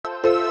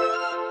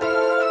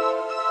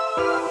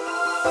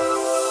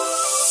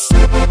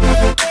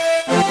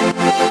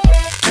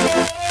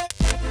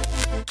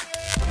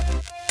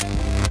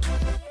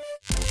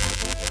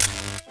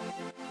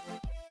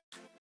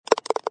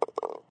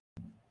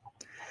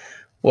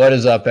What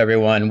is up,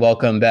 everyone?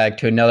 Welcome back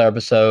to another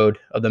episode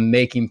of the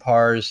Making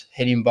Pars,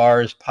 Hitting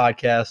Bars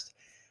podcast.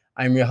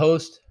 I'm your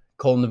host,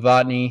 Cole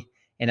Novotny,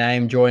 and I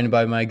am joined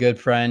by my good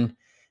friend,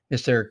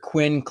 Mr.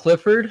 Quinn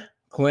Clifford.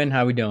 Quinn,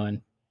 how we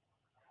doing?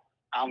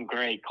 I'm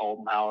great,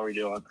 Colton. How are we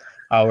doing?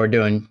 Oh, we're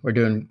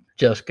doing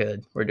just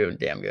good. We're doing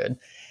damn good.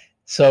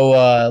 So,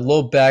 a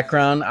little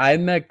background: I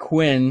met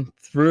Quinn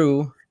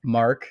through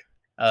Mark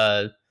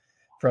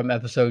from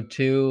episode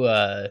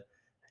 2.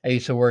 I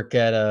used to work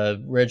at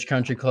a Ridge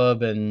Country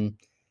Club, and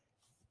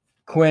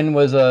Quinn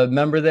was a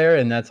member there,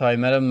 and that's how I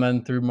met him,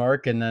 and through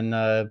Mark, and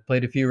then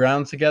played a few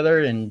rounds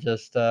together, and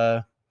just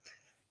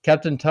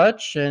kept in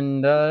touch,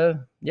 and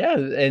yeah,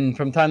 and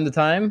from time to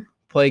time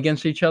play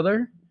against each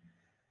other.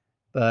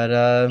 But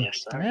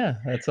Yes, sir. yeah,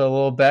 that's a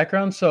little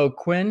background. So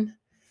Quinn,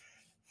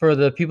 for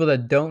the people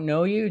that don't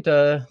know you,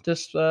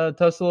 just tell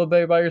us a little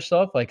bit about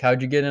yourself. Like,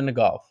 how'd you get into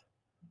golf?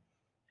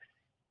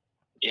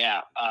 Yeah.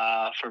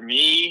 For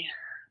me,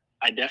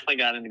 I definitely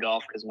got into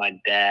golf because my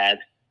dad,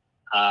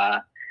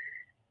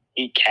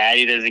 he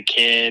caddied as a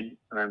kid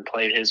and then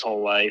played his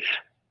whole life.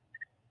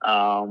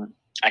 I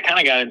kind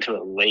of got into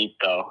it late,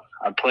 though.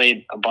 I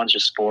played a bunch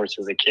of sports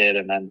as a kid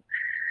and then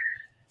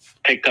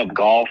picked up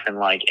golf in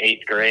like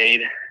 8th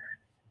grade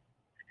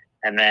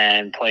and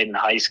then played in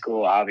high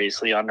school,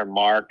 obviously, under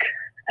Mark.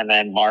 And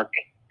then Mark,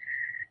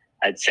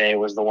 I'd say,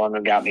 was the one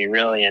who got me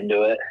really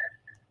into it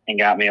and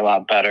got me a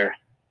lot better,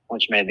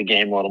 which made the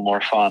game a little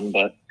more fun.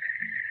 But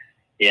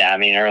yeah, I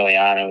mean, early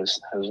on it was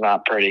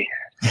not pretty,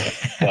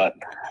 but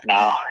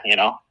now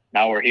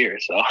we're here.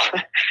 So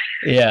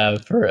Yeah,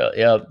 for real.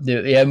 Yeah,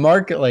 dude. Yeah,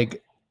 Mark's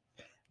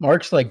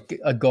like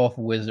a golf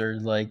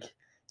wizard. Like,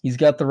 he's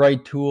got the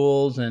right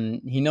tools, and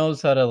he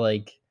knows how to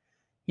like.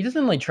 He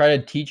doesn't like try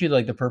to teach you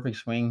like the perfect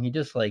swing. He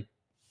just like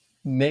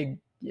make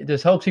it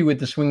just helps you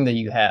with the swing that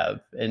you have.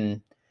 And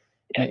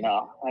yeah,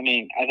 no, I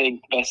mean, I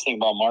think the best thing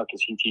about Mark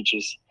is he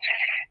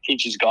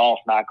teaches golf,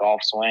 not golf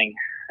swing,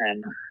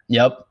 and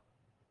yep,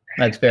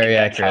 that's very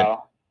that's accurate.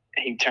 how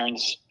he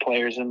turns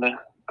players into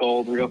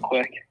gold real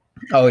quick.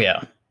 Oh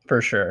yeah,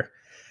 for sure.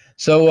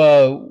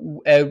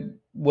 So,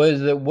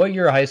 what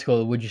year of high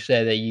school would you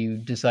say that you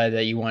decided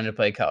that you wanted to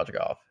play college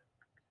golf?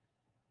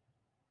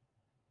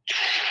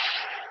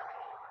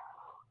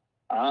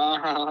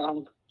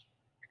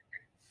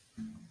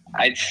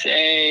 I'd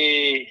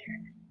say,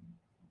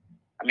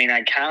 I mean,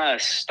 I kind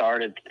of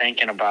started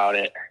thinking about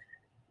it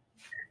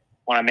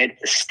when I made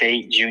it to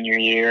state junior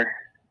year,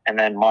 and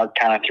then Mark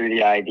kind of threw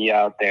the idea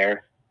out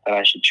there that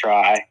I should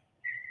try,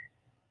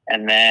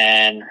 and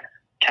then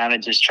kind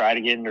of just try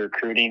to get into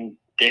recruiting.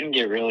 Didn't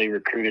get really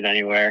recruited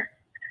anywhere,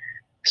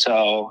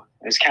 so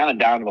it was kind of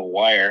down to the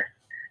wire.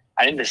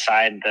 I didn't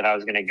decide that I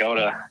was going to go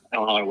to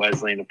Illinois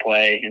Wesleyan to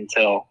play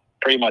until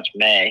pretty much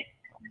May.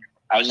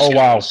 I was just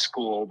going to go to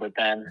school, but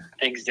then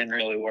things didn't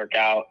really work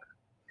out.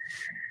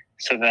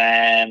 So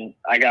then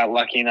I got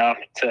lucky enough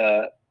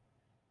to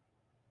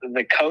 –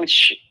 the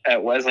coach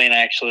at Wesleyan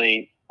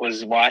actually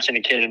was watching a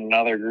kid in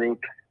another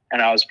group,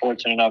 and I was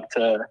fortunate enough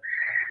to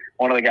 –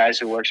 one of the guys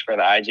who works for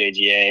the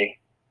IJGA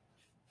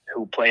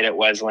who played at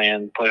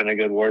Wesleyan put in a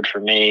good word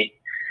for me.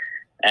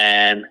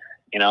 And,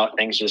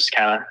 things just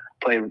kind of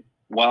played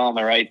well on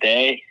the right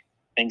day.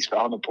 Things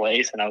fell into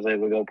place, and I was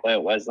able to go play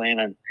at Wesleyan,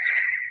 and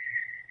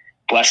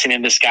blessing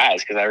in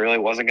disguise because I really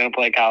wasn't going to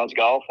play college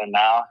golf, and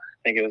now I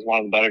think it was one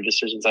of the better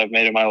decisions I've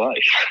made in my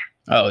life.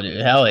 Oh,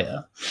 dude, hell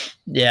yeah.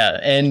 Yeah,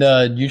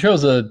 and you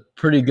chose a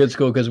pretty good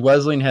school because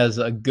Wesleyan has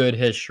a good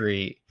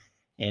history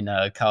in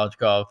college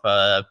golf.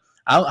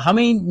 How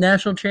many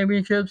national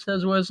championships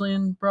has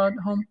Wesleyan brought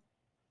home?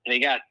 They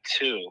got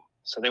 2.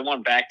 So they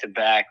won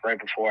back-to-back right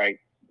before I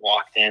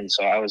walked in,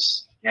 so I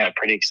was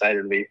pretty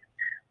excited to be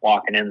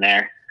walking in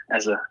there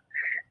as a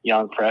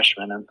young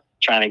freshman and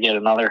trying to get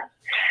another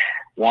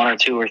 1 or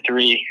 2 or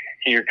 3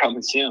 here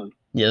coming soon.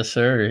 Yes,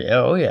 sir.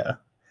 Oh, yeah,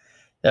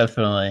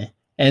 definitely.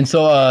 And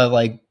so,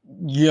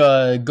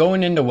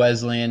 going into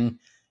Wesleyan,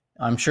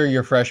 I'm sure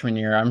your freshman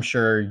year, I'm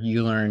sure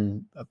you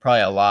learned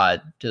probably a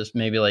lot. Just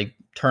maybe like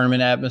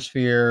tournament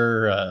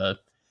atmosphere.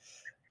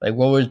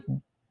 Was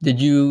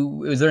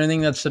there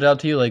anything that stood out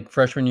to you like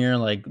freshman year,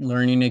 like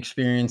learning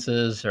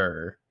experiences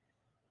or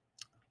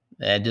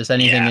just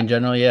anything in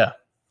general? Yeah.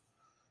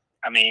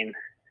 I mean,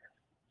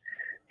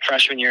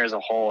 freshman year as a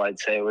whole, I'd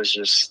say it was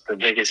just the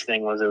biggest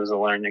thing was it was a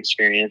learning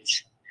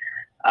experience.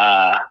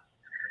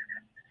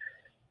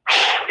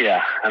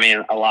 Yeah, I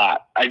mean, a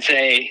lot. I'd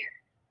say,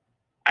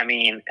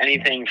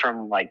 anything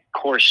from like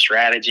course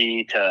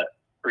strategy to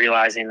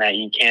realizing that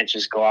you can't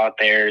just go out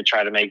there and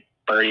try to make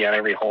birdie on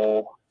every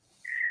hole.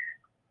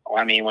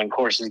 I mean, when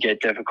courses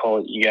get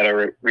difficult, you got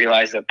to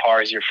realize that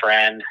par is your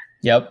friend.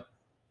 Yep.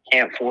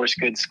 Can't force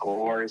good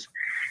scores.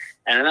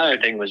 And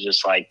another thing was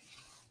just like,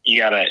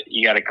 you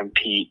gotta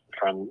compete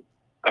from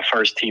the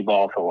first tee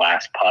ball to the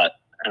last putt.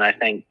 And I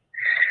think,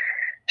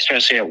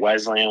 especially at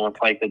Wesleyan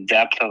with like the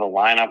depth of the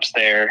lineups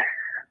there,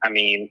 I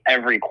mean,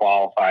 every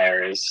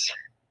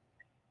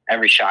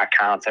shot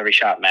counts, every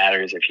shot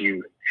matters if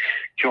you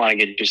want to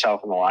get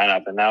yourself in the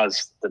lineup. And that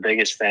was the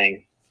biggest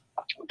thing,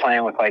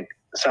 playing with like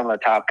some of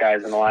the top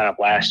guys in the lineup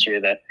last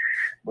year that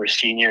were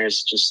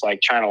seniors, just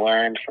like trying to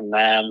learn from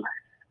them,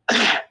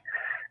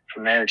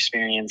 from their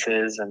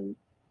experiences, and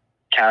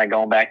kind of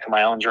going back to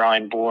my own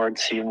drawing board,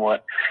 seeing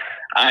what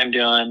I'm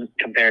doing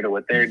compared to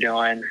what they're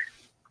doing.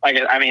 Like,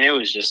 I mean, it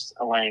was just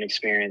a learning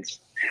experience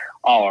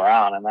all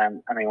around. And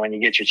then, I mean, when you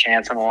get your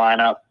chance in the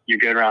lineup, your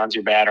good rounds,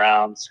 your bad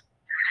rounds,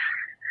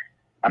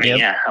 I mean,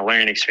 yeah, a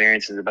learning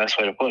experience is the best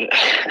way to put it.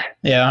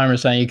 Yeah,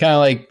 100%. You kind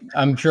of like,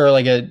 I'm sure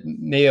like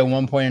maybe at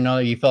one point or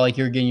another, you felt like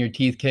you were getting your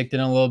teeth kicked in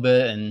a little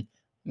bit and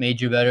made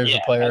you better as a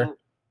player.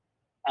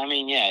 I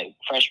mean, yeah,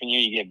 freshman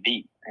year you get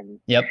beat. And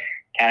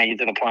kind of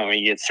get to the point where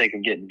you get sick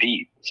of getting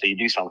beat. So you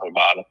do something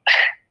about it.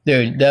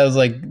 Dude, that was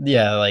like,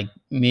 yeah, like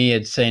me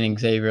at St.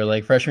 Xavier,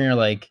 like freshman year,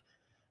 like,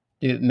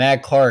 dude,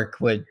 Matt Clark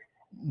would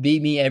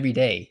beat me every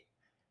day.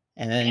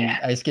 And then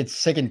I just get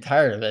sick and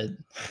tired of it.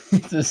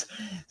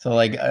 So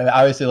like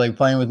obviously like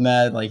playing with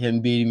Matt, like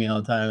him beating me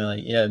all the time,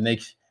 like it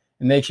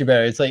makes you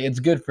better. It's like it's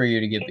good for you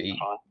to get beat.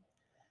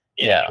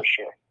 Yeah, for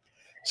sure.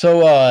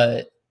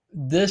 So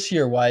this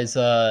year wise,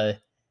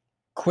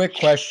 quick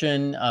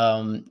question: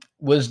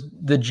 was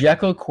the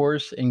Jekyll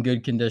course in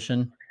good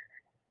condition?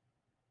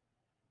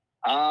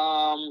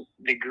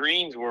 The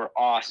greens were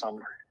awesome.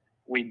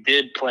 We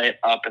did play it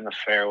up in the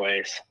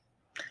fairways.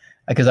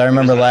 Because I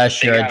remember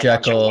last year at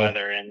Jekyll.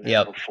 Weather in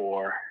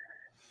before.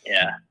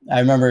 Yeah. I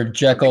remember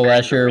Jekyll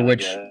last year,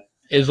 which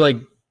is like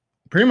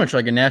pretty much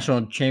like a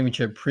national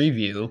championship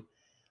preview.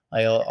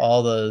 Like a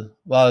lot of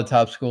the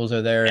top schools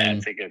are there. Yeah, and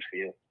it's a good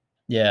field.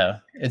 Yeah,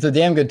 it's a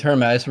damn good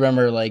tournament. I just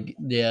remember like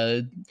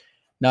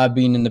not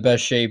being in the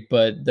best shape,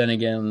 but then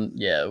again,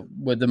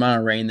 with the amount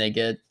of rain they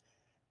get.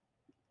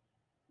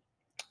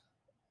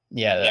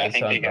 Yeah, I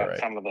think they got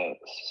some of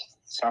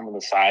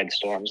the side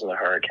storms of the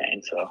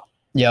hurricane. So.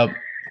 Yep.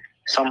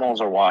 Some holes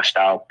are washed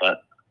out,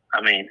 but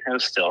I mean, it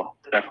was still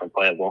definitely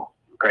playable.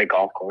 Great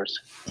golf course.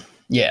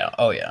 Yeah.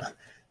 Oh yeah.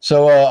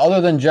 So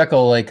other than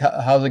Jekyll, like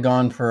how's it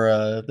gone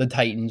for the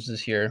Titans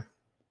this year?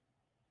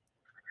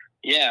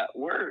 Yeah,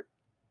 we're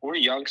a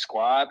young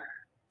squad.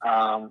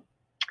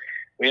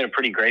 We had a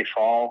pretty great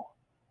fall,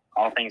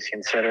 all things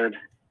considered.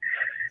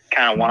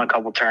 Kind of won a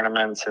couple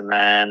tournaments, and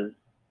then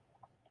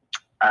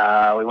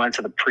we went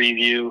to the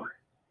preview.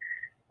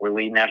 We're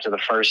leading after the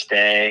first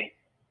day.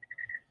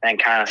 Then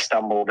kind of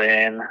stumbled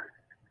in,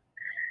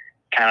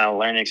 kind of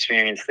learning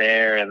experience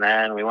there. And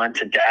then we went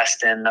to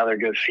Destin, another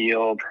good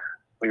field.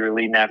 We were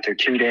leading after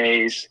 2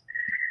 days,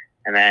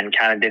 and then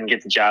kind of didn't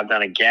get the job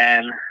done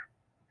again.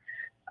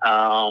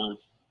 I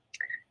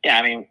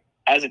mean,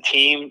 as a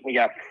team, we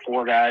got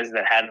 4 guys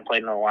that hadn't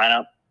played in the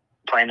lineup,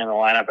 playing in the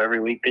lineup every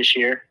week this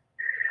year.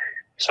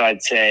 So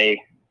I'd say,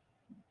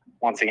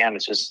 once again,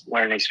 it's just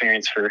learning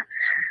experience for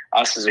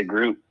us as a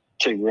group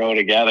to grow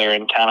together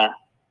and kind of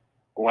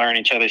learn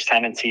each other's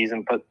tendencies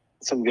and put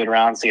some good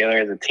rounds together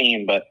as a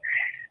team. But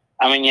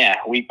I mean, yeah,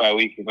 week by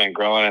week we've been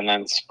growing. And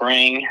then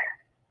spring,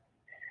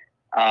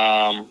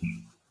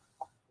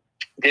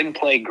 didn't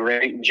play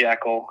great in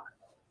Jekyll,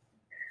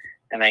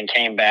 and then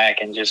came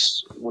back and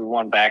we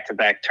won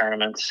back-to-back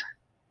tournaments.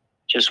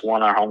 Just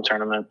won our home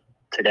tournament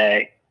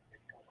today.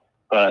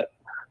 But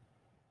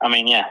I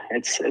mean, yeah,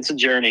 it's a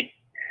journey.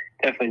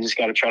 Definitely just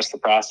got to trust the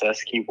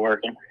process, keep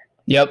working.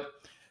 Yep.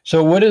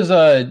 So what is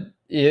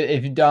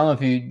if you don't know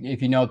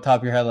if you know off the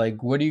top of your head,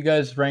 like what do you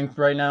guys ranked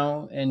right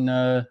now in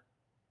D3?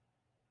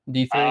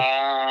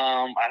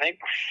 I think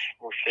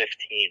we're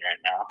 15 right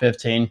now.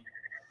 15.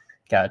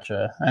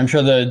 Gotcha. I'm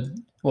sure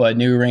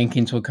new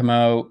rankings will come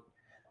out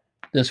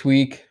this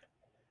week.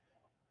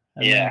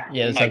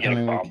 This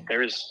upcoming week.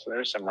 There's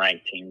some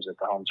ranked teams at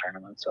the home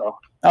tournament, so.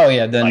 Oh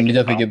yeah, then you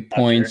definitely get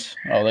points,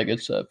 all that good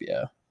stuff.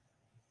 Yeah.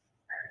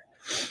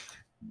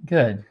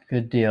 Good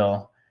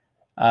deal.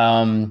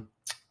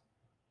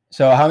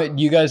 So how many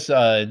you guys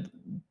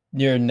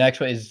your next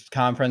one is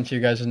conference,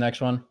 your guys' next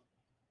one?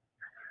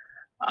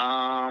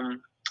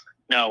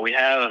 No, we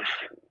have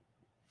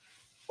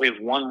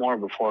one more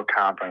before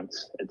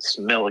conference. It's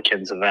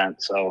Milliken's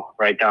event, so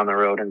right down the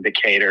road in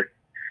Decatur.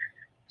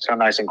 So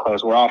nice and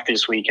close. We're off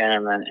this weekend,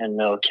 and then in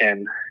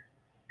Milliken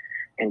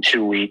in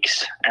 2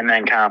 weeks, and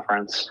then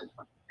conference,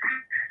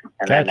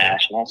 and then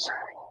nationals.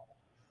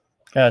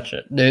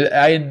 Gotcha, dude.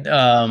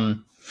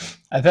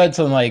 I've had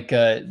some like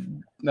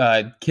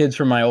kids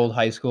from my old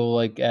high school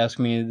like ask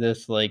me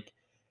this. Like,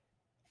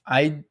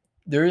 I'm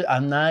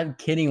not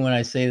kidding when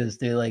I say this,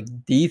 dude. Like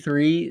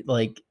D3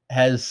 like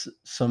has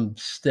some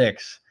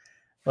sticks.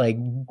 Like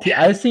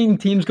I've seen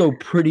teams go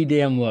pretty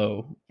damn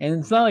low, and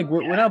it's not like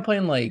we're not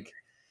playing like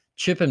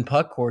chip and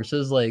puck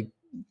courses. Like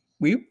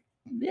we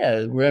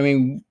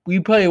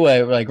play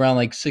like around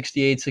like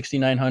 68,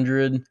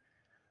 6,900.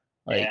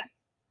 Like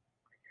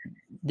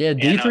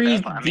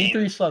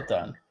D3 slept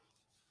on.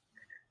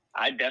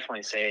 I'd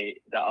definitely say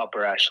the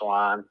upper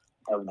echelon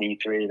of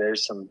D3.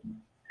 There's some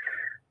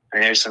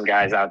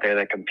guys out there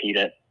that compete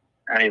at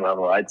any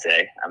level, I'd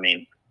say. I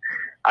mean,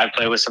 I've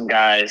played with some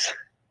guys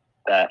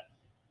that,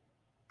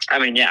 I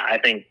mean, yeah, I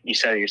think you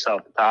said it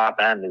yourself, the top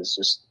end is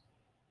just,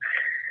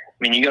 I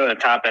mean, you go to the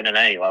top end at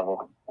any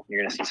level, you're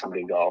going to see some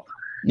good golf.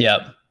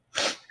 Yep.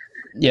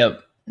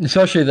 Yep.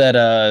 Especially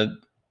that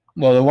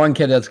well, the one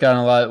kid that's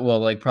gotten a lot, well,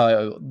 like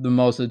probably the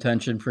most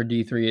attention for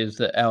D3 is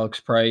the Alex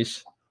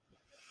Price.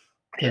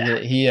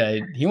 Because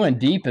he went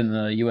deep in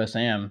the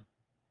USAM.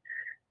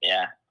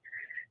 Yeah.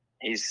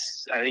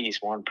 I think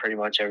he's won pretty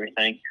much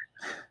everything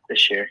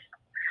this year.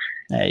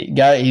 Hey,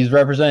 he's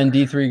representing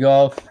D3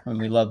 golf, and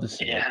we love to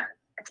see it.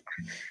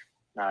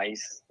 No,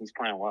 he's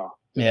playing well.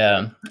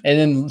 Yeah. And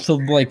then so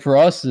like for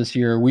us this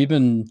year, we've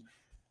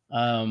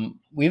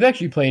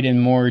actually played in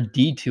more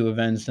D2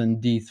 events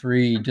than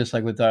D3, just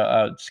like with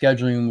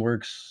scheduling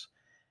works.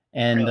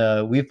 And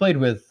Really? we've played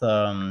with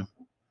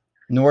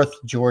North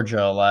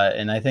Georgia a lot,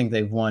 and I think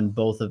they've won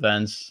both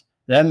events.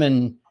 Them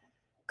and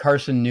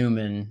Carson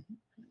Newman.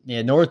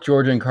 Yeah, North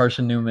Georgia and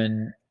Carson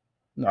Newman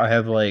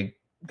have like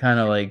kind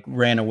of like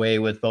ran away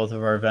with both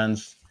of our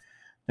events.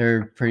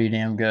 They're pretty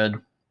damn good.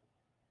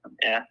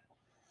 Yeah.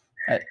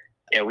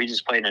 We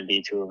just played in a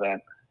D2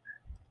 event.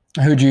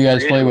 Who'd you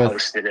guys play with?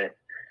 Hosted it.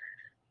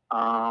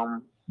 I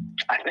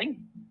think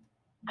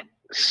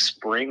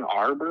Spring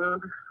Arbor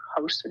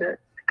hosted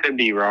it. Could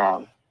be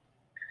wrong,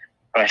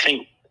 but I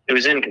think it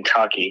was in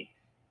Kentucky,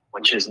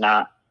 which is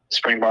not.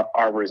 Spring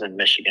Arbor is in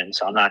Michigan,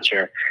 so I'm not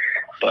sure.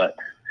 But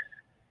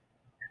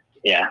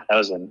yeah, that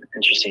was an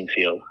interesting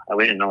field.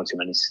 We didn't know too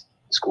many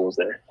schools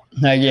there.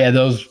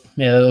 Those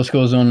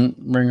schools don't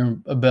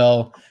ring a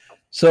bell.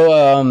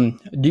 So,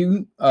 do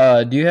you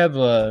have?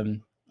 Are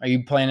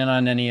you planning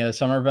on any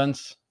summer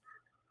events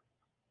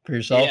for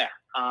yourself? Yeah.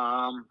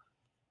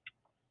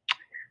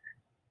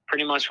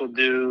 Pretty much we'll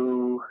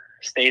do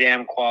State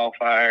Am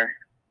qualifier,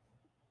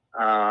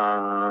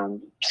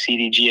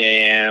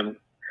 CDGAM,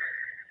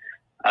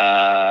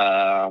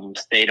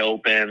 State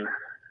Open,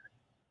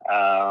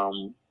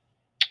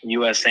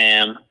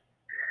 USAM.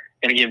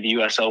 Gonna give the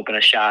US Open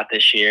a shot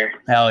this year.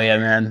 Hell yeah,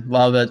 man.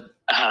 Love it.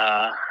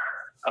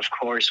 Of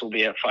course, we'll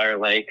be at Fire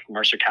Lake,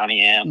 Mercer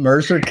County Am.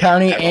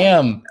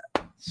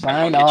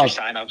 Sign up. Get your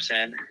sign-ups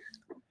in.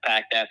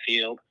 Pack that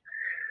field.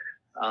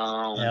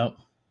 Yep.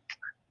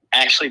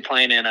 Actually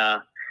playing in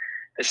the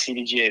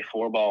CDGA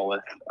 4-ball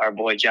with our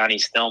boy Johnny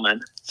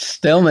Stillman.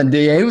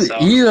 He was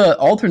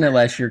alternate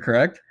last year,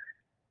 correct?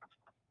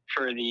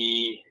 For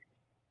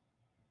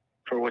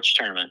which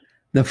tournament?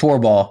 The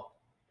 4-ball.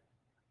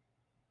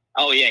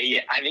 Oh yeah,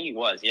 I think he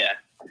was, yeah.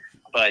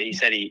 But he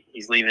said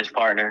he's leaving his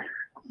partner.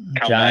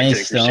 Johnny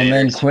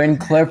Stillman, Quinn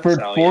Clifford,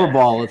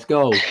 4-ball. Let's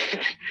go.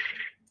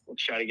 We'll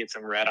try to get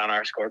some red on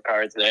our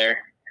scorecards there.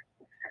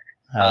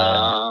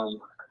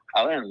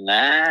 Other than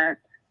that,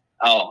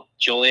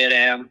 Joliet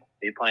Am,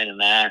 be playing in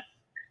that.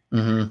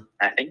 Mm-hmm.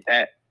 I think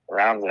that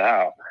rounds it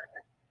out.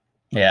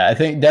 Yeah, I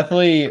think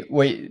definitely.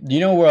 Wait, do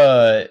you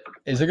know?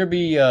 Is there gonna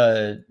be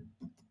a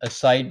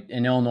site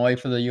in Illinois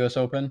for the U.S.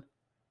 Open?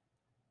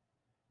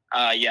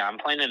 Yeah, I'm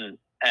playing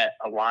at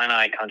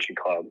Illini Country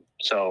Club,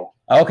 so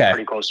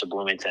pretty close to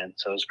Bloomington,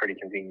 so it's pretty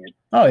convenient.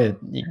 Oh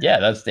yeah,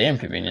 that's damn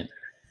convenient.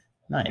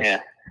 Nice.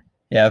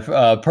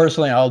 Yeah.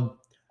 Personally,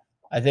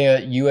 I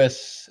think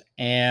U.S.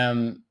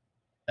 Am,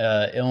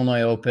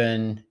 Illinois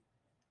Open,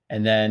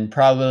 and then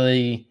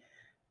probably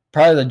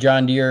the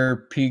John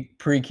Deere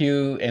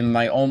Pre-Q. And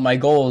my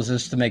goal is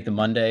just to make the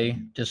Monday,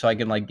 just so I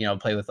can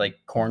play with like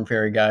Corn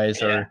Ferry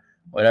guys or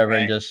whatever,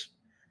 and just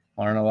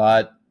learn a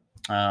lot.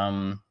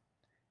 And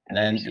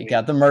then you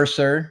got the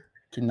Mercer.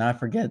 Cannot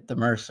forget the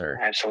Mercer.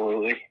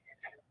 Absolutely.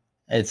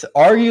 It's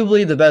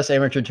arguably the best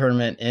amateur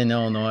tournament in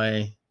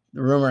Illinois.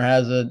 The rumor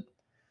has it.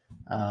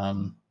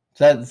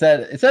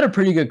 It's at a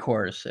pretty good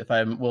course, if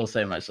I will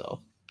say myself.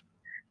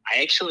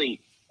 I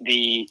actually,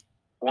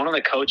 one of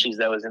the coaches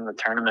that was in the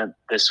tournament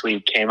this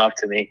week came up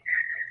to me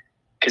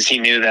because he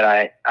knew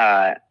that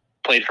I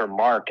played for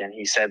Mark, and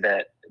he said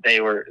that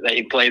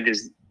he played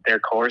their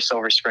course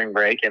over spring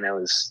break, and it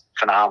was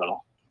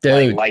phenomenal.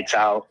 Dude, like, lights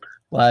out.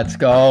 Let's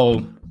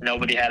go.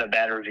 Nobody had a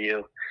bad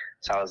review,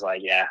 so I was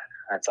like, yeah,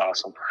 that's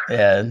awesome.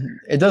 Yeah,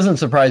 it doesn't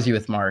surprise you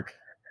with Mark.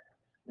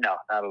 No,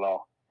 not at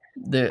all.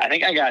 I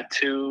think I got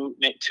two,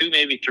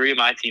 maybe three of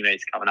my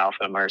teammates coming out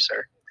for the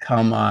Mercer.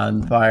 Come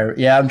on, fire!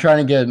 Yeah, I'm trying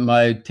to get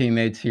my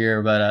teammates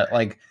here, but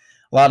like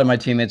a lot of my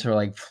teammates are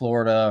like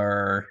Florida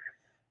or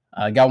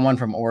got one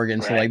from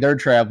Oregon, so like their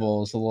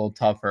travel is a little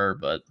tougher.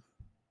 But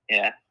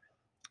yeah,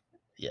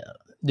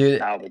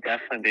 dude, that would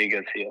definitely be a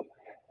good field.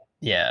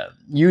 Yeah,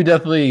 you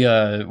definitely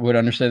would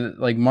understand.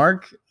 Like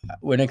Mark,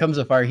 when it comes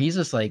to fire, he's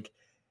just like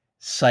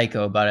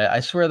psycho about it. I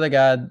swear to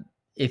God,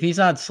 if he's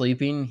not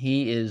sleeping,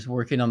 he is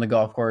working on the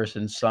golf course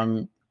in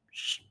some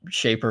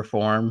shape or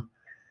form.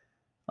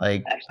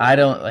 Like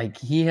Absolutely.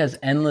 He has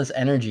endless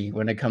energy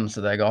when it comes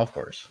to that golf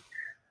course.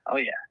 Oh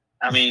yeah,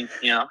 I mean,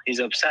 he's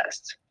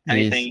obsessed.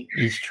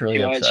 He's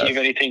truly obsessed. If you want to achieve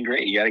anything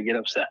great, you got to get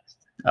obsessed.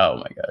 Oh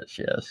my gosh,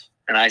 yes.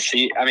 And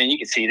you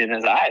can see it in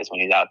his eyes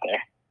when he's out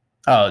there.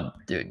 Oh,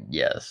 dude,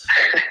 yes.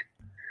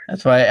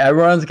 That's why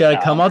everyone's got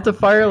to come out to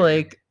Fire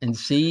Lake and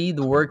see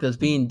the work that's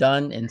being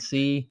done and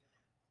see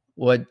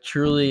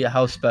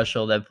how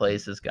special that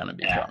place is going to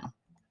become.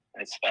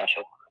 It's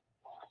special.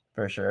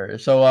 For sure.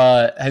 So,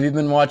 have you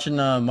been watching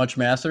much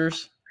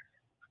Masters?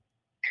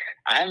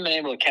 I haven't been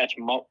able to catch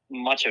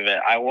much of it.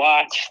 I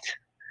watched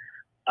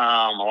a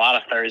lot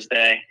of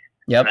Thursday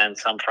and then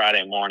some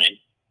Friday morning.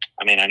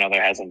 I mean, I know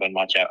there hasn't been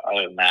much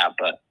other than that,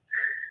 but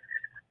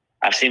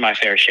I've seen my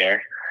fair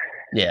share.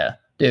 Yeah.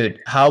 Dude,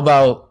 how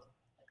about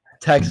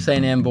Texas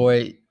A&M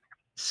boy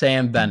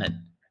Sam Bennett?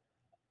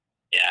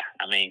 Yeah,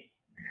 I mean,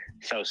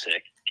 so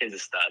sick. Kid's a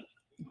stud.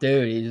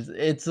 Dude, he's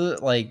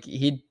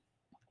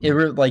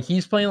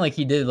playing like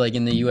he did like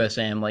in the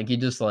USAM. Like he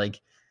just like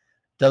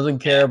doesn't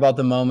care about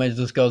the moment,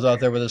 just goes out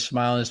there with a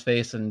smile on his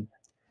face and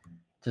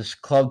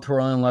just club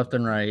twirling left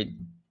and right.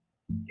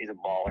 He's a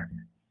baller.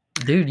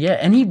 Dude, yeah.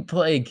 And he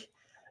like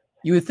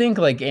you would think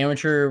like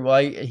amateur,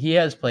 well, he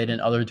has played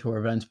in other tour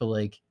events, but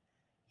like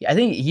I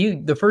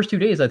think the first 2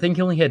 days, I think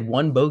he only had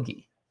one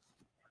bogey.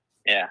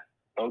 Yeah.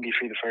 Bogey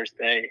free the first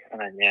day, and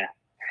then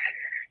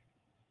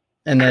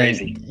And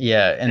crazy.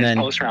 Then his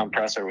post-round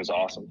presser was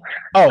awesome.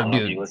 Oh,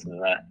 dude, you listen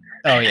to that.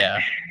 Oh yeah,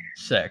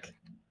 sick,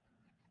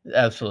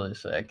 absolutely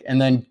sick.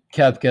 And then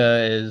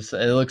Koepka is.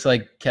 It looks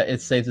like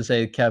it's safe to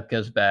say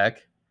Koepka's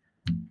back.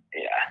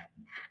 Yeah,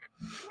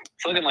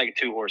 it's looking like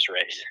a 2-horse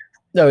race.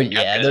 Oh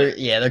yeah,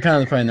 they're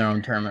kind of playing their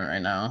own tournament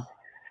right now.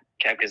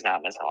 Koepka's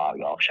not missing a lot of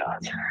golf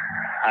shots.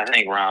 I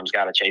think Rahm's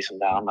got to chase him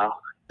down though.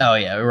 Oh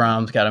yeah,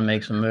 Rahm's got to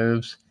make some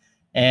moves.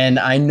 And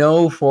I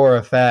know for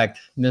a fact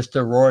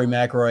Mr. Rory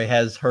McIlroy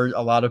has hurt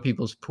a lot of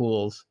people's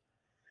pools.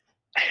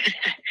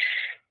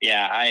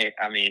 Yeah,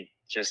 I mean,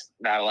 just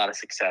not a lot of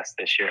success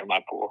this year in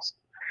my pools.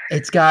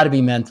 It's got to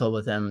be mental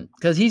with him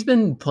because he's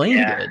been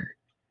playing good.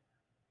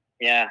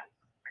 Yeah.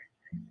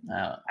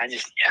 I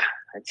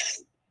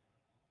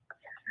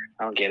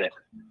don't get it.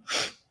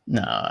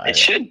 No, it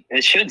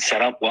should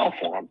set up well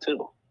for him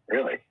too.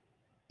 Really.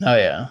 Oh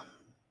yeah,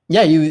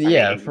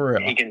 yeah. For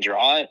real, he can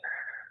draw it.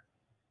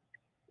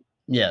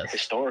 Yes.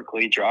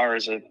 Historically,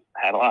 drawers have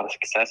had a lot of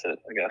success at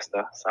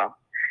Augusta, so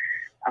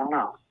I don't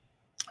know.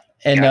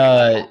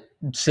 And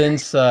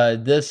since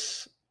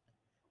this,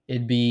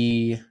 it'd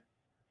be,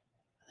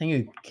 I think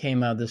it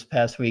came out this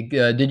past week.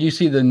 Did you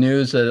see the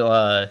news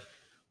that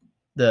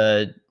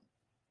the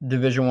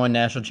Division I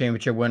National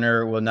Championship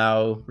winner will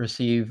now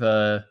receive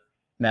a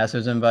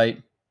Masters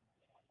invite?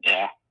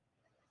 Yeah.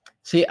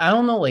 See, I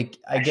don't know. Like,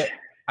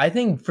 I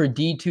think for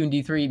D2 and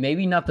D3,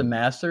 maybe not the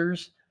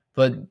Masters,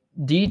 but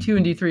D2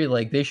 and D3,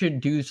 like they should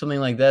do something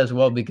like that as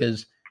well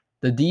because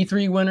the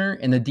D3 winner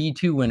and the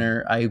D2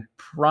 winner, I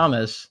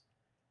promise,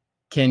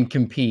 can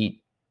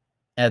compete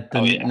at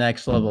the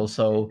next level.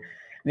 So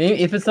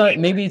maybe if it's not,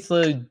 maybe it's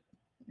the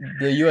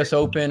U.S.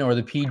 Open or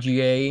the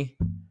PGA,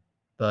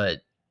 but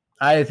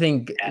I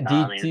think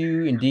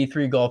D2 and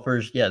D3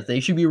 golfers, yes, they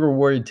should be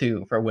rewarded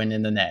too for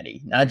winning the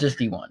Natty, not just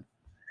D1.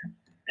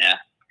 Yeah.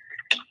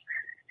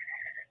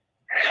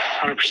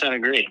 100%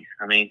 agree.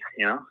 I mean,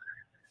 it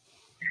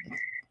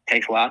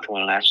takes a lot to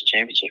win a national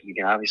championship. You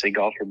can obviously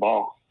golf your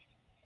ball.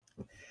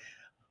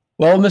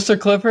 Well, Mr.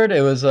 Clifford,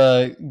 it was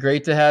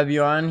great to have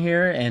you on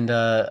here, and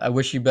I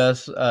wish you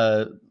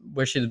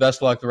the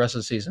best luck the rest of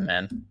the season,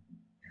 man.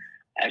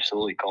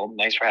 Absolutely, Colton.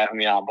 Thanks for having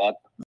me on, bud.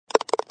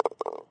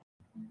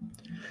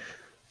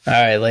 All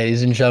right,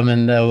 ladies and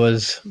gentlemen, that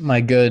was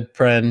my good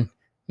friend,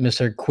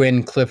 Mr.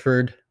 Quinn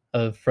Clifford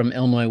from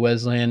Illinois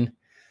Wesleyan.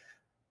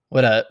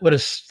 What a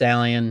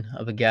stallion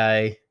of a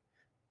guy,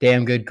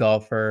 damn good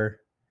golfer.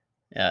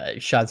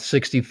 Shot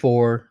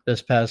 64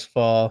 this past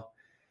fall.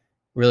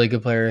 Really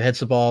good player. Hits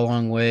the ball a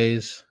long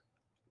ways.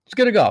 He's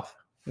good at golf.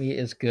 He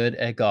is good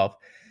at golf.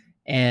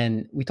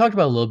 And we talked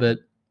about it a little bit,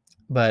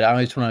 but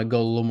I just want to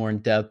go a little more in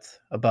depth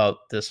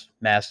about this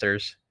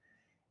Masters.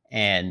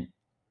 And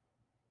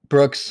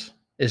Brooks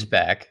is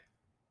back.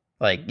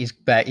 Like he's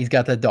back. He's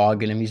got that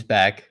dog in him. He's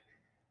back.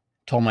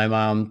 Told my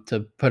mom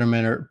to put him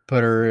in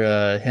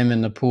him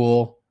in the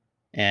pool.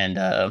 And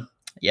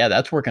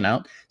that's working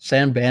out.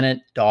 Sam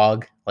Bennett,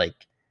 dog, like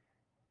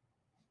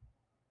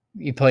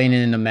he playing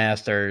in the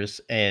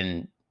Masters,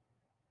 and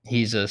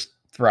he's just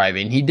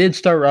thriving. He did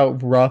start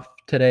out rough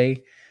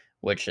today,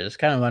 which is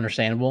kind of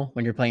understandable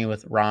when you're playing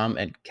with Rahm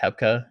and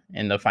Koepka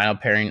in the final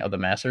pairing of the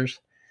Masters.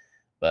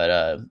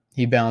 But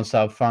he balanced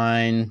out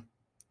fine.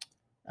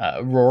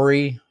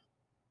 Rory,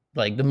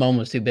 like the moment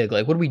was too big.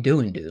 Like, what are we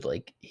doing, dude?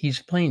 Like,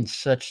 he's playing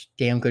such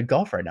damn good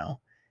golf right now.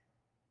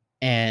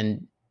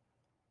 And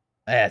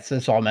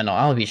that's all mental. I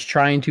don't know if he's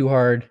trying too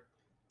hard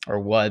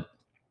or what.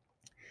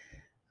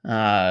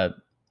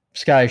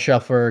 Sky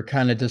Shuffler,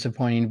 kind of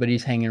disappointing, but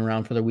he's hanging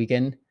around for the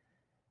weekend.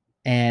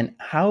 And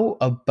how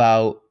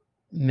about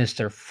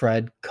Mr.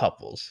 Fred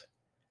Couples?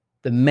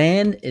 The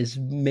man is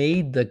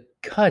made the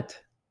cut,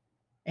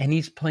 and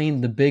he's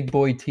playing the big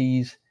boy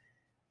tees,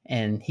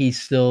 and he's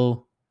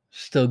still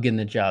getting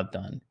the job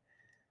done.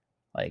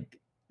 Like,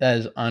 that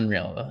is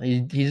unreal.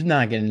 He's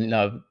not getting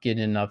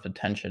enough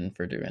attention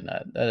for doing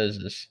that. That is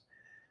just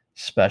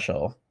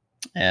special.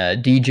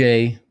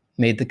 DJ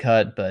made the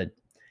cut, but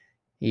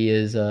he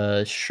is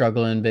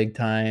struggling big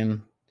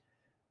time.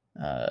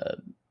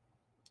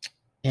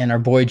 And our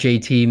boy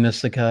JT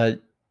missed the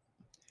cut.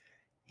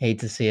 Hate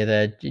to see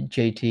that.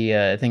 JT,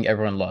 I think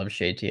everyone loves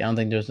JT. I don't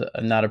think there's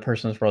not a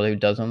person in this world who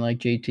doesn't like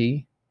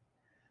JT.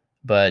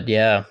 But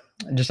yeah,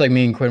 just like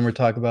me and Quinn were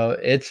talking about,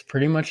 it's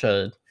pretty much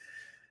a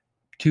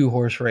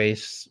 2-horse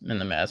race in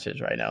the Masters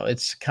right now.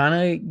 It's kind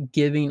of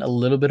giving a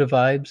little bit of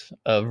vibes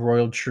of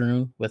Royal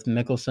Troon with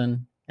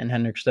Mickelson and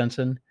Henrik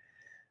Stenson.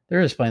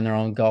 They're just playing their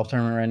own golf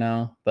tournament right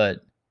now,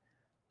 but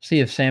see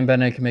if Sam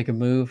Bennett can make a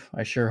move.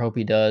 I sure hope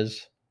he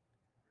does.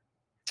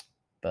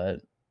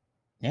 But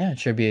yeah, it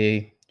should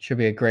be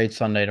a great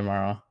Sunday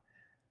tomorrow.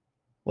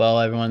 Well,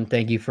 everyone,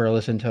 thank you for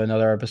listening to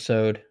another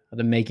episode of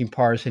the Making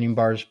Pars Hitting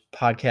Bars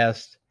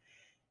podcast.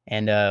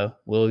 And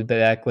we'll be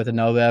back with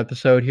another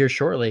episode here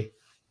shortly.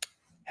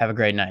 Have a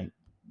great night.